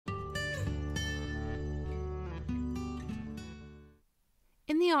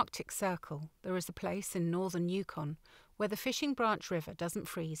In the Arctic Circle, there is a place in Northern Yukon where the Fishing Branch River doesn't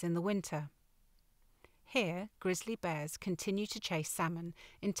freeze in the winter. Here, grizzly bears continue to chase salmon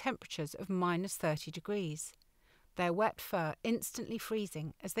in temperatures of -30 degrees, their wet fur instantly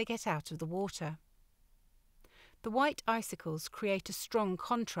freezing as they get out of the water. The white icicles create a strong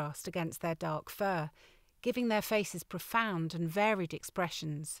contrast against their dark fur, giving their faces profound and varied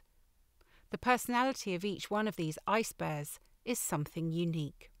expressions. The personality of each one of these ice bears is something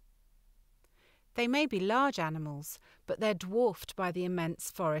unique. They may be large animals, but they're dwarfed by the immense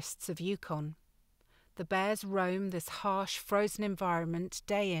forests of Yukon. The bears roam this harsh, frozen environment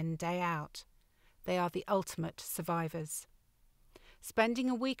day in, day out. They are the ultimate survivors. Spending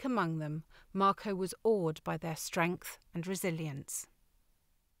a week among them, Marko was awed by their strength and resilience.